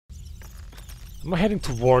Am I heading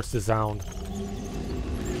towards the sound?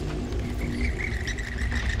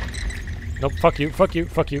 Nope, fuck you, fuck you,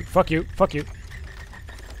 fuck you, fuck you, fuck you.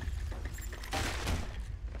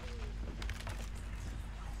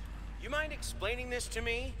 You mind explaining this to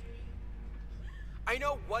me? I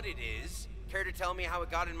know what it is. Care to tell me how it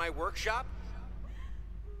got in my workshop?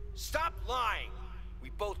 Stop lying! We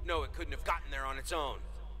both know it couldn't have gotten there on its own.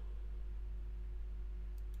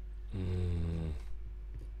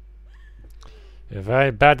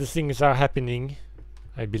 Very bad things are happening,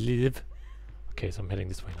 I believe. Okay, so I'm heading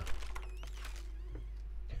this way now.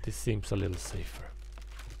 Okay, this seems a little safer.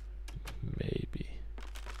 Maybe.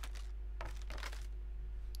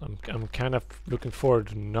 I'm kind of looking forward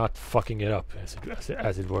to not fucking it up, as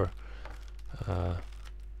it were.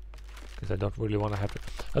 Because I don't really want to have it.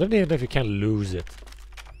 I don't even know if you can lose it.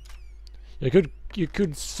 You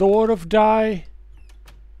could sort of die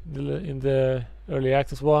in the early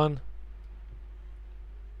access one.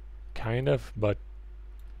 Kind of, but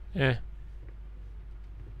can't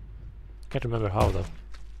remember how though.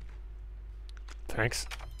 Thanks.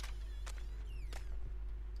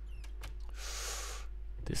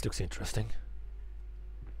 This looks interesting.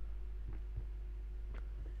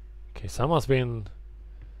 Okay, someone's been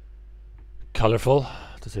colorful,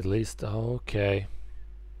 to say the least. Okay.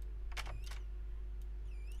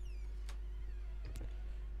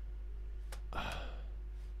 I'm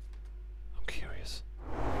curious.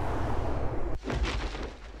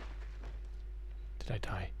 Did I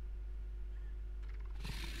die?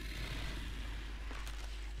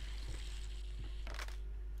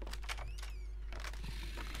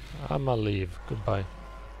 I'ma leave. Goodbye.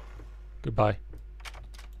 Goodbye.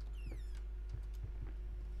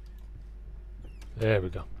 There we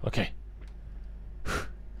go. Okay.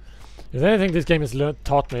 If anything this game has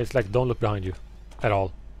taught me, it's like don't look behind you. At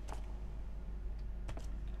all.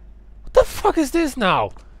 What the fuck is this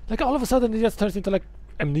now? Like all of a sudden it just turns into like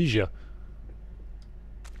amnesia.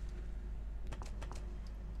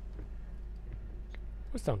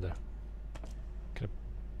 What's down there? Can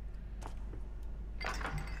I...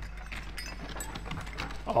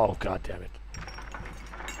 Oh god damn it.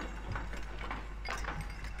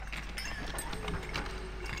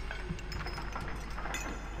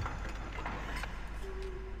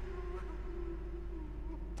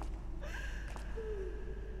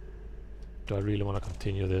 Do I really want to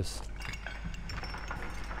continue this?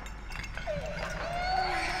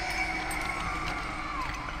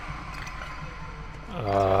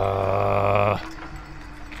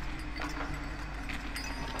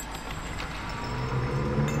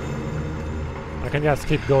 I can just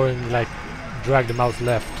keep going, like drag the mouse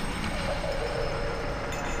left.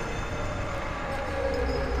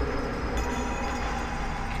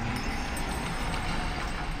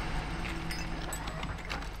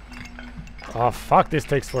 Oh fuck, this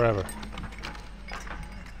takes forever.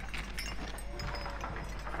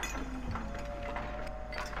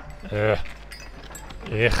 Ugh.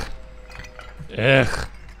 Ugh.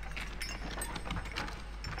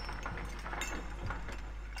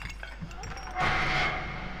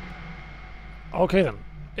 Okay then,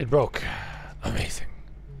 it broke. Amazing.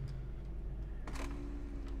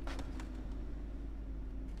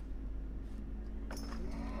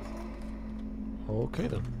 Okay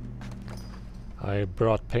then. I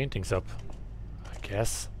brought paintings up, I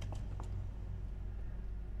guess.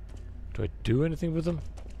 Do I do anything with them?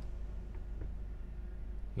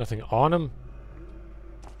 Nothing on them?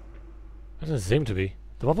 That doesn't seem to be.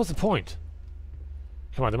 Then what was the point?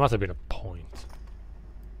 Come on, there must have been a point.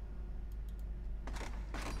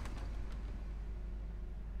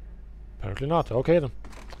 Apparently not. Okay then.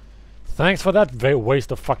 Thanks for that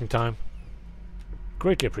waste of fucking time.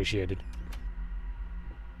 Greatly appreciated.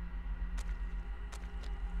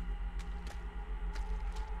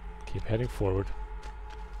 Keep heading forward.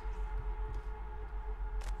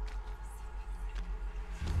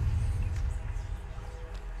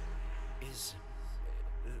 Is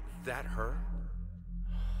that her?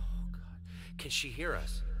 Oh God. Can she hear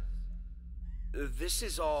us? This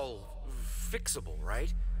is all fixable,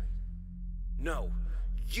 right? No,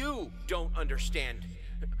 you don't understand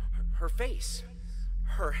her face,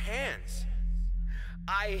 her hands.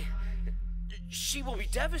 She will be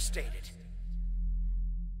devastated.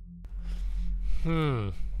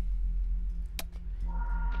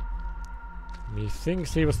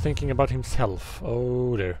 Methinks he was thinking about himself.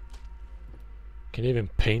 Oh dear. Can you even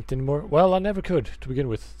paint anymore? Well, I never could to begin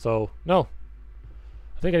with, so no.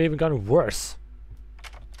 I think I'd even gotten worse.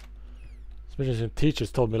 Especially since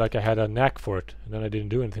teachers told me like I had a knack for it, and then I didn't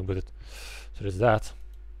do anything with it. So there's that.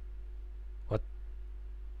 What?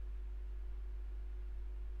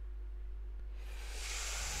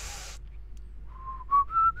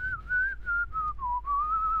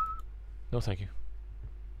 No, thank you.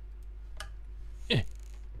 Eh.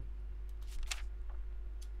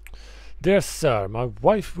 Dear sir, my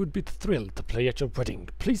wife would be thrilled to play at your wedding.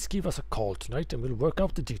 Please give us a call tonight and we'll work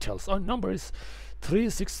out the details. Our number is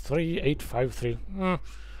 363-853.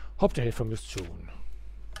 Hope to hear from you soon.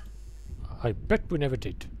 I bet we never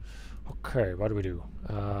did. Okay, what do we do?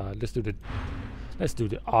 Let's do the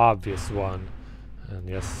obvious one. And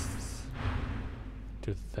yes,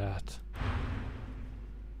 do that.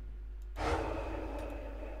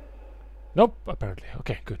 Nope, apparently.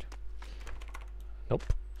 Okay, good. Nope.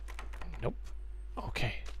 Nope.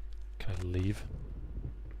 Okay. Can I leave?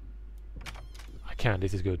 I can,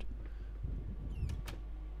 this is good.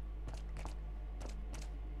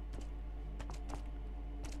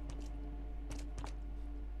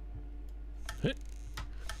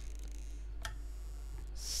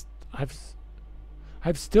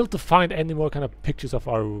 I've still to find any more kind of pictures of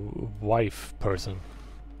our wife person.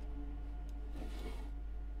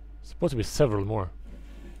 Supposed to be several more.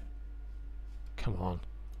 Come on.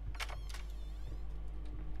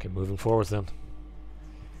 Okay, moving forwards then.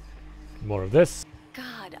 More of this.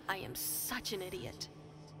 God, I am such an idiot.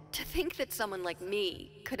 To think that someone like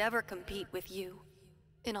me could ever compete with you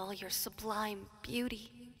in all your sublime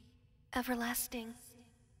beauty, everlasting,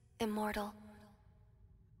 immortal.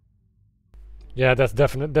 Yeah, that's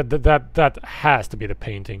definite. That has to be the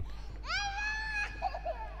painting.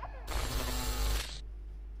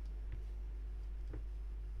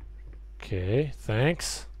 Okay,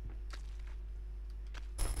 thanks.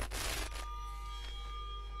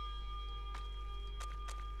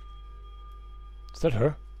 Is that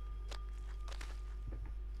her?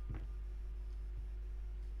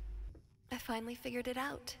 I finally figured it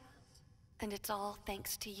out. And it's all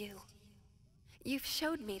thanks to you. You've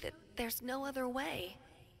showed me that there's no other way.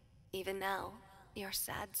 Even now, your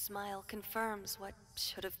sad smile confirms what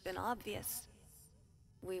should have been obvious.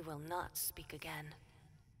 We will not speak again.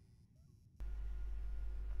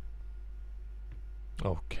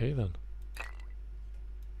 Okay then.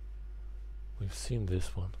 We've seen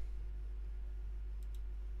this one.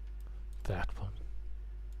 That one.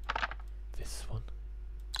 This one.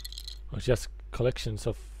 Oh, it's just collections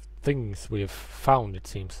of things we have found, it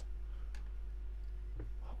seems.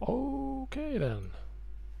 Okay then.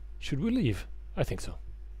 Should we leave? I think so.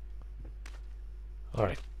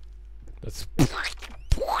 Alright. Let's...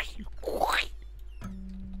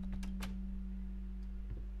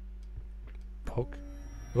 Poke.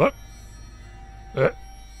 What?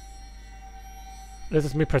 This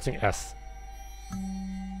is me pressing S.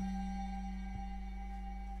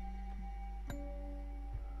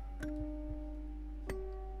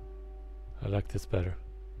 I like this better.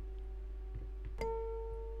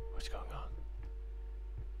 What's going on?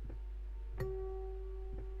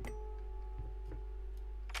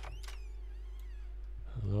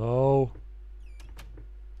 Hello?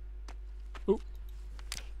 Ooh.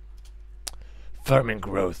 Vermin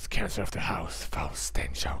growth, cancer of the house, foul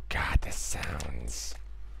stench. Oh god, the sounds.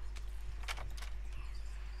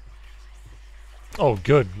 Oh,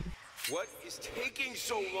 good. What is taking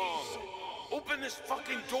so long? Open this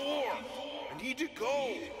fucking door! I need to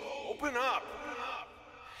go! Open up!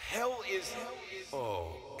 Hell is...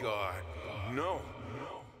 Oh, God. No.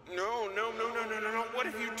 No, no, no, no, no, no, no. What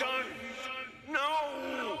have you done?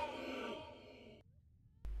 No!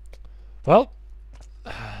 Well,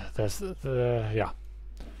 there's yeah.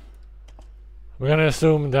 We're gonna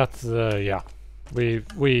assume that yeah, we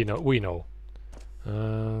know.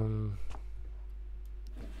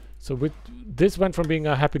 So with this went from being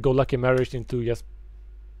a happy-go-lucky marriage into just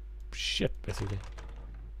shit, basically.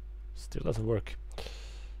 Still doesn't work.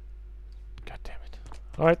 God damn it!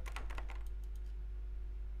 All right.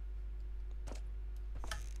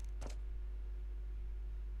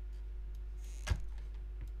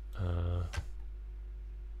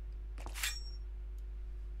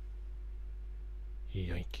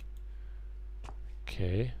 Yoink.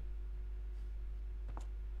 Okay.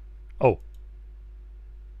 Oh.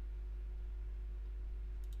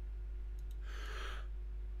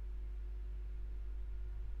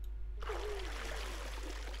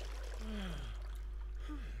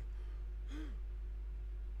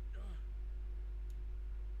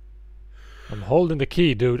 I'm holding the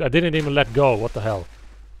key, dude. I didn't even let go. What the hell?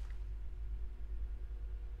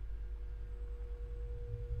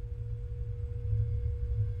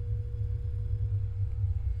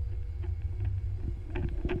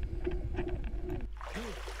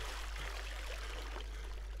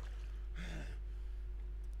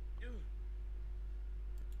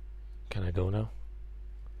 Can I go now?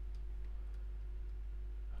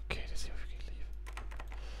 Okay, let's see if we can leave.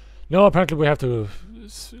 No, apparently we have to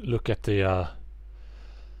look at the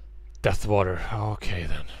death water. Okay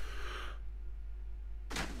then.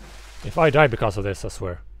 If I die because of this, I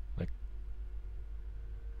swear. Like,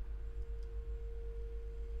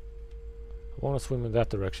 I want to swim in that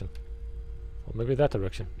direction. Or maybe that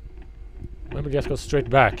direction. Maybe just go straight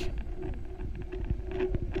back.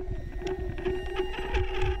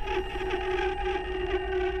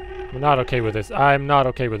 I'm not okay with this. I'm not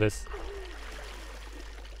okay with this.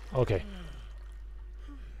 Okay.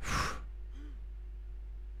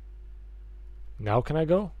 Now can I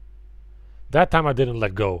go? That time I didn't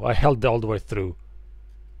let go. I held all the way through.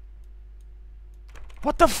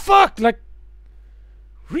 What the fuck? Like,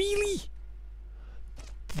 really?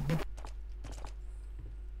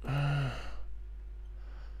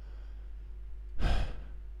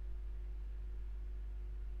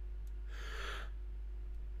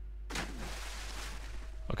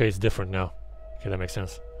 Okay, it's different now. Okay, that makes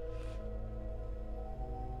sense.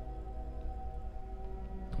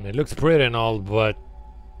 I mean, it looks pretty and all, but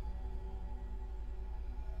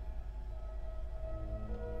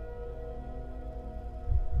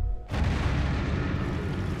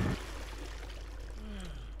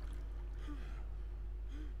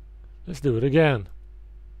let's do it again.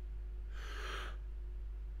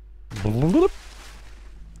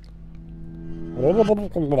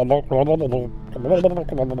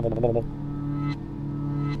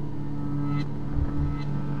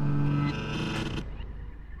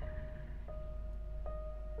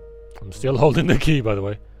 I'm still holding the key, by the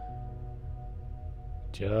way.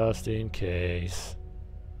 Just in case.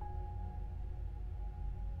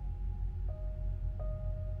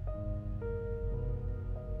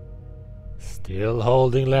 Still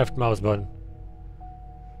holding left mouse button.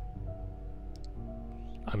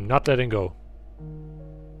 I'm not letting go.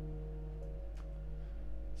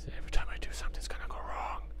 See, every time I do something, it's gonna go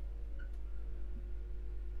wrong.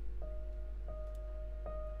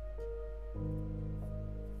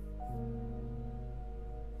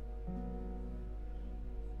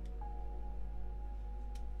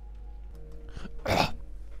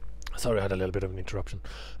 Sorry, I had a little bit of an interruption.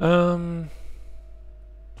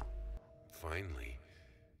 Finally,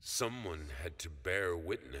 someone had to bear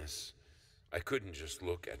witness. I couldn't just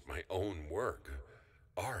look at my own work.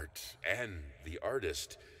 Art and the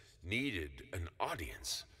artist needed an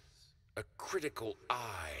audience, a critical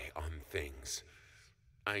eye on things.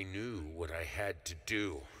 I knew what I had to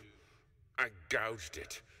do. I gouged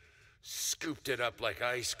it, scooped it up like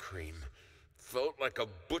ice cream, felt like a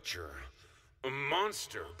butcher, a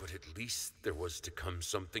monster, but at least there was to come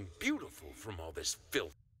something beautiful from all this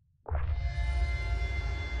filth.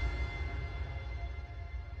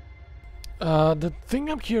 The thing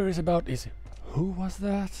I'm curious about is, who was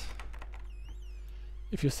that?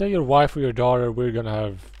 If you say your wife or your daughter, we're gonna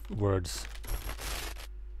have words.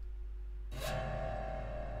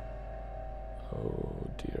 Oh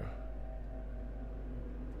dear.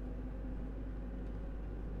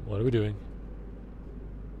 What are we doing?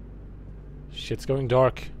 Shit's going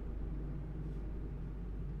dark. Is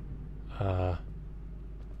there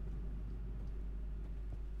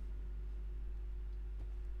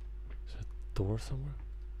a door somewhere?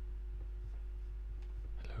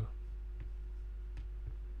 Hello?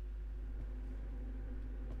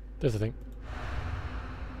 There's the thing.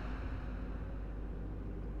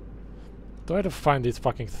 Do I have to find these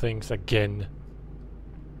fucking things again?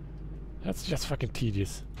 That's just fucking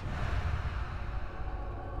tedious.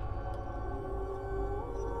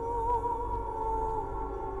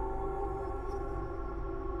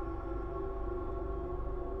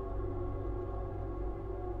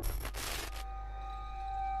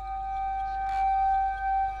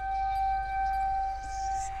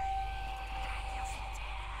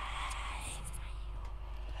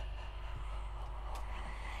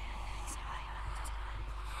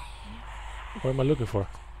 What am I looking for?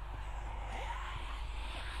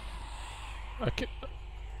 I can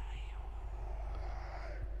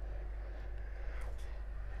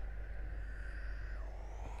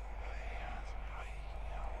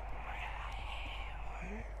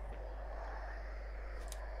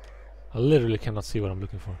I literally cannot see what I'm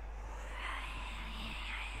looking for.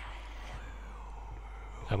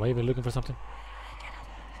 Am I even looking for something?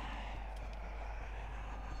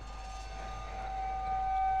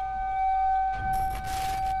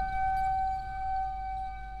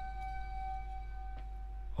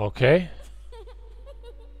 Okay.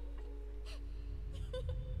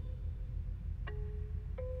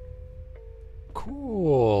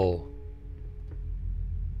 Cool.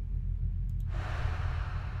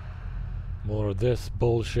 More of this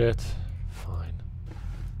bullshit. Fine.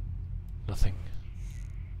 Nothing.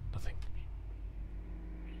 Nothing.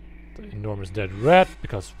 The enormous dead rat,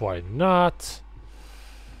 because why not?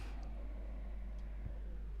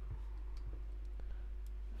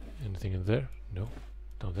 Anything in there? No.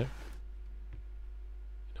 Down there?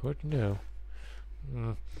 Nowhere? No.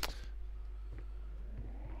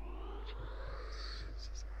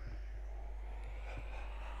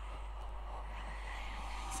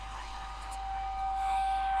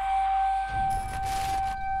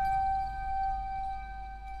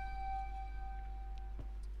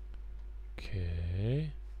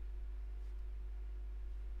 Okay.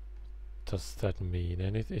 Does that mean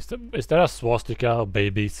anything? Is there a swastika of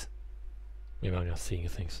babies? Maybe I'm just seeing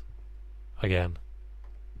things. Again.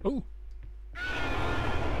 Ooh!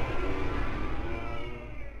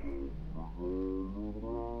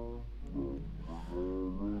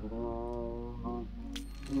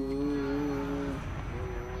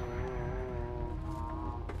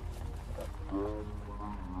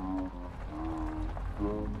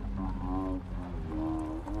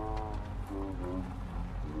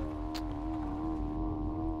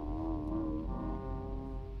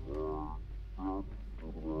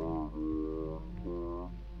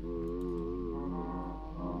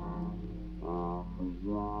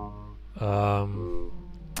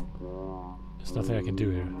 There's nothing I can do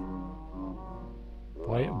here.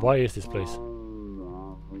 Why is this place?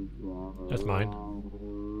 That's mine.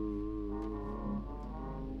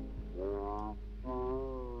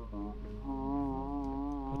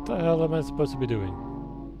 What the hell am I supposed to be doing?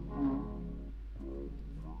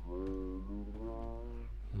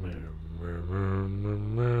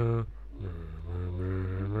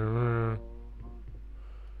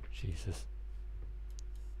 Jesus.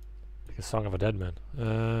 Like a song of a dead man.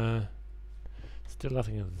 Still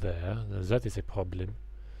nothing in there. That is a problem.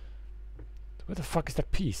 Where the fuck is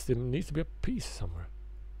that piece? There needs to be a piece somewhere.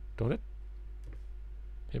 Don't it?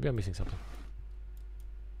 Maybe I'm missing something.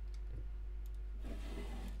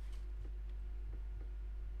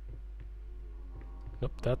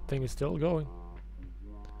 Nope, that thing is still going.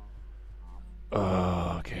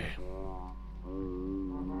 Okay.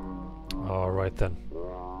 Alright then.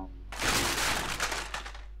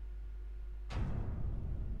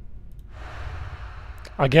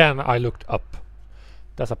 Again, I looked up.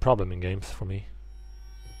 That's a problem in games for me.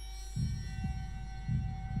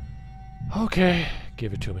 Okay,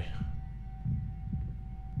 give it to me.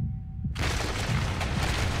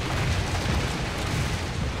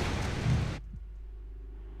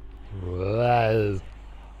 Wow.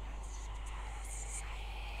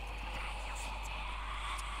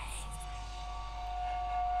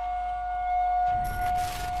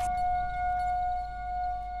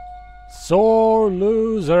 Sore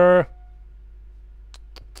loser.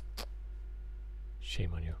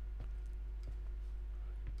 Shame on you.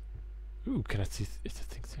 Ooh, can I see? Is the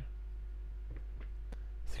things here?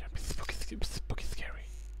 It's gonna be spooky, scary.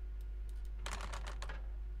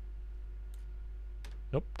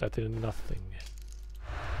 Nope, that did nothing.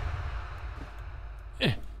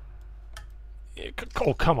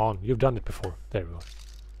 Oh, come on! You've done it before. There we go.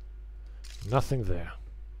 Nothing there.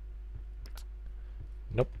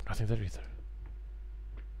 Nope, nothing there either.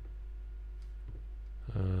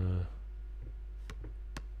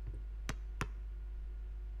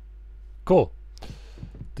 Cool.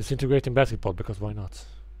 Disintegrating basketball, because why not?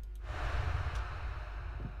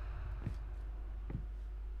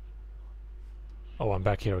 Oh, I'm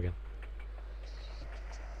back here again.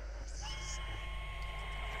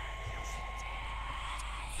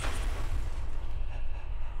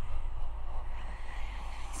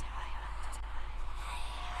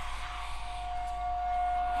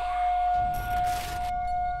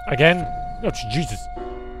 Again? Oh, Jesus.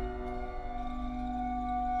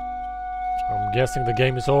 I'm guessing the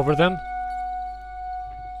game is over then.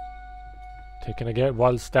 Taking a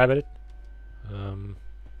wild stab at it.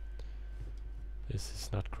 This is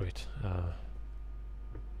not great.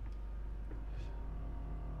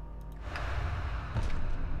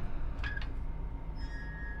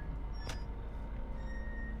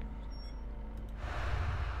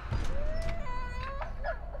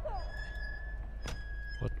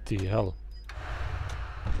 What the hell?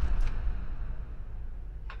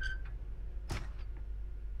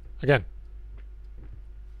 Again.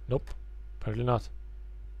 Nope. Apparently not.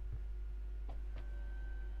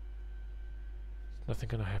 Nothing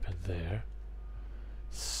gonna happen there.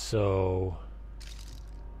 So...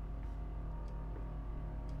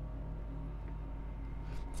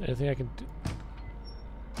 is there anything I can do?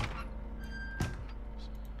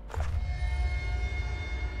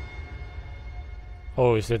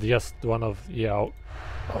 Oh, is it just one of... yeah.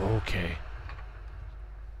 Okay.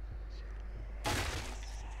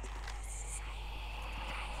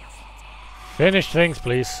 Finish things,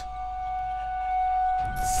 please.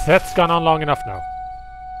 Set's gone on long enough now.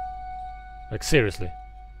 Like, seriously.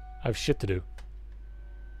 I have shit to do.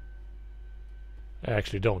 I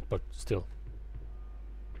actually don't, but still.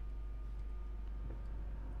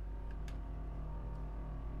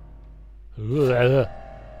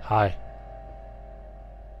 Hi.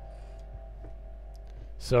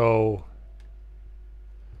 So...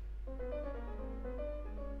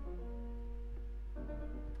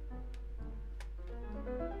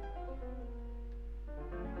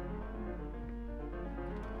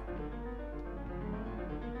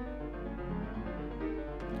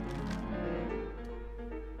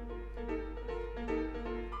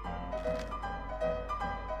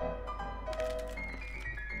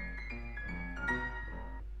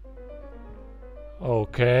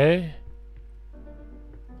 Okay.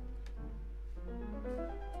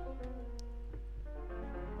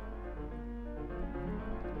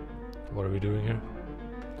 What are we doing here?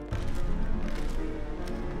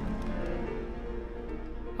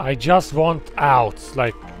 I just want out,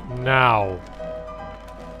 like, now.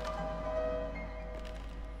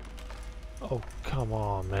 Oh, come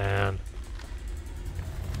on, man.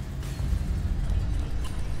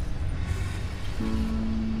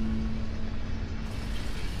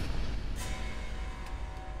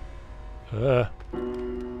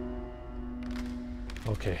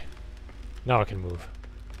 Okay. Now I can move.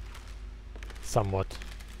 Somewhat.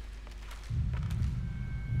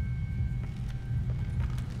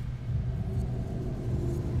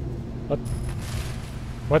 What?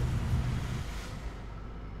 What?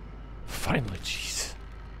 Finally, jeez.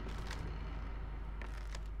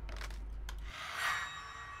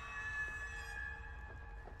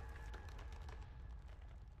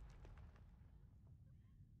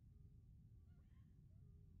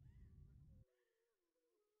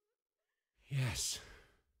 Yes,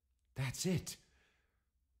 that's it.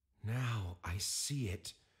 Now I see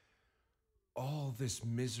it. All this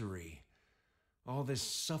misery, all this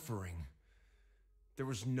suffering. There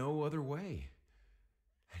was no other way.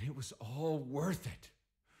 And it was all worth it.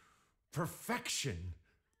 Perfection.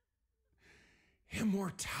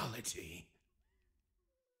 Immortality.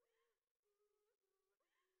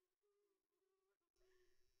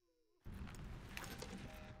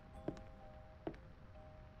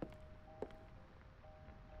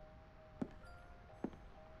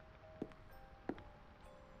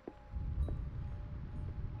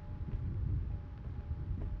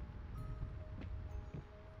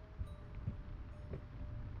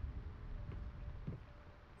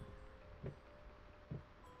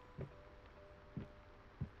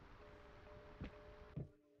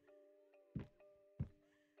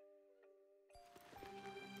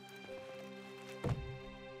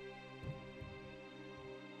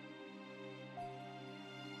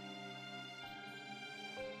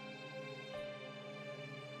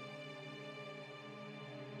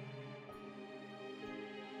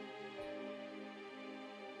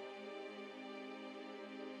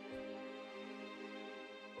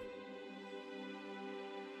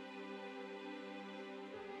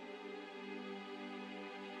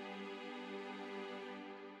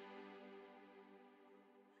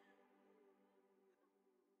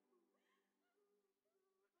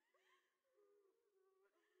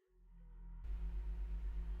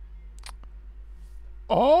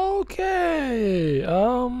 Okay.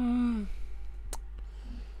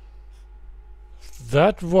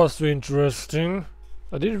 That was interesting.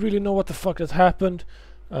 I didn't really know what the fuck has happened.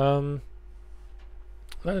 Not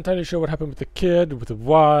entirely sure what happened with the kid, with the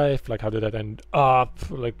wife, like how did that end up,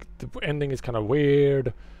 like the ending is kind of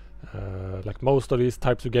weird, like most of these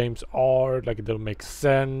types of games are, like it don't make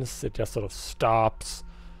sense, it just sort of stops.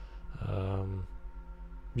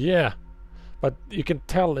 Yeah, but you can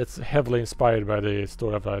tell it's heavily inspired by the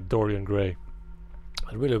story of Dorian Gray.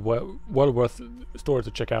 A really well worth story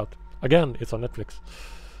to check out. Again, it's on Netflix.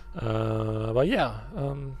 But yeah,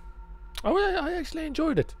 I actually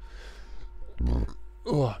enjoyed it.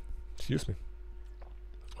 Oh, excuse me.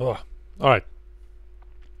 Oh, all right.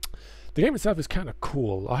 The game itself is kind of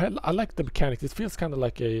cool. I like the mechanics. It feels kind of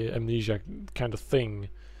like a Amnesia kind of thing.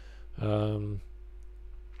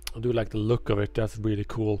 I do like the look of it. That's really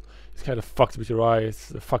cool. It kind of fucks with your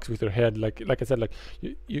eyes, fucks with your head. Like I said, like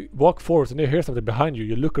you walk forward and you hear something behind you.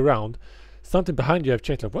 You look around, something behind you have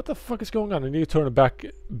changed. Like what the fuck is going on? And you turn it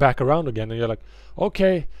back around again, and you're like,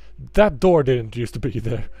 okay, that door didn't used to be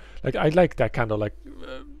there. Like I like that kind of like.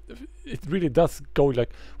 It really does go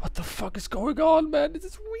like, what the fuck is going on, man? This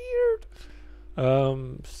is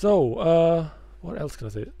weird. So what else can I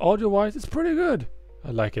say? Audio-wise, it's pretty good.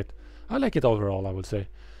 I like it. I like it overall, I would say.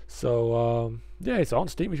 So yeah, it's on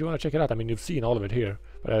Steam if you want to check it out. I mean, you've seen all of it here,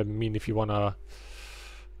 but I mean, if you want to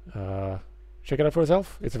check it out for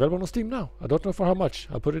yourself, it's available on Steam now. I don't know for how much.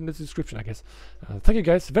 I'll put it in the description, I guess. Thank you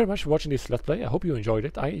guys very much for watching this Let's Play. I hope you enjoyed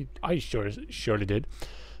it. I surely did.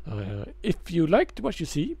 If you liked what you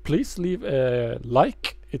see, please leave a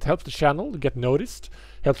like. It helps the channel get noticed,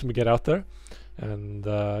 helps me get out there. And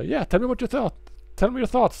yeah, tell me what you thought. Tell me your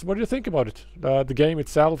thoughts. What do you think about it? The game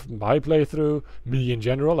itself, my playthrough, me in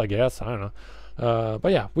general, I guess. I don't know.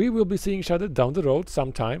 But yeah, we will be seeing each other down the road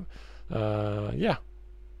sometime. Yeah.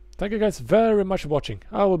 Thank you guys very much for watching.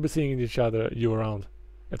 I will be seeing you around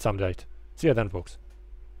at some date. See you then, folks.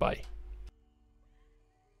 Bye.